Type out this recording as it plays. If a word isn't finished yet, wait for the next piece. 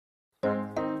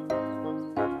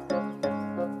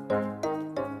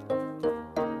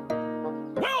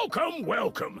Welcome,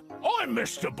 welcome. I'm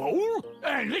Mr. Bull,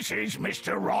 and this is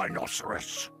Mr.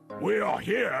 Rhinoceros. We are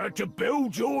here to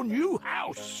build your new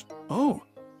house. Oh,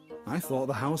 I thought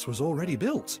the house was already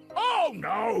built. Oh,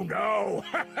 no.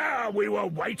 We were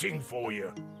waiting for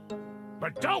you.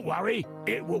 But don't worry,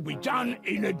 it will be done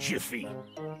in a jiffy.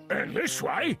 And this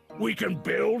way, we can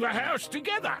build a house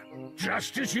together,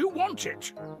 just as you want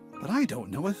it. But I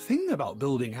don't know a thing about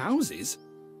building houses.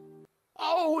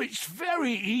 Oh, it's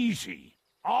very easy.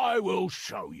 I will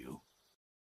show you.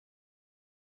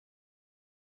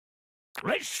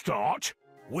 Let's start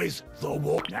with the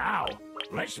wall. Now,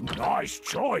 nice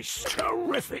choice.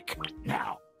 Terrific.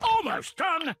 Now, almost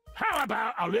done. How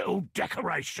about a little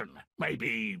decoration?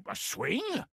 Maybe a swing?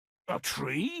 A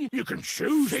tree? You can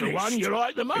choose the one you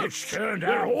like the most. It's turned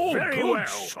out all very well.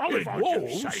 Solid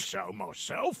walls. I say so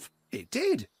myself. It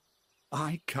did.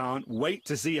 I can't wait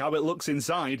to see how it looks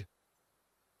inside.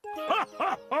 Ho,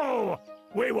 ho, ho!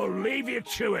 We will leave you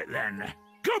to it then.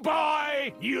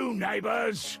 Goodbye, you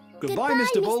neighbours. Goodbye,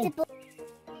 Mr. Bull.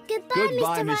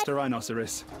 Goodbye, Mr.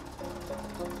 Rhinoceros.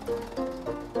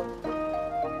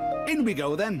 In we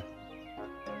go then.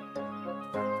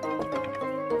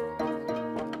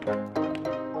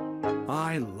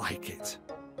 I like it.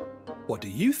 What do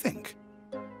you think?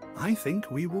 I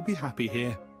think we will be happy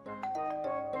here.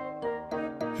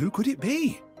 Who could it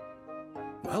be?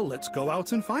 Well, let's go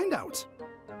out and find out.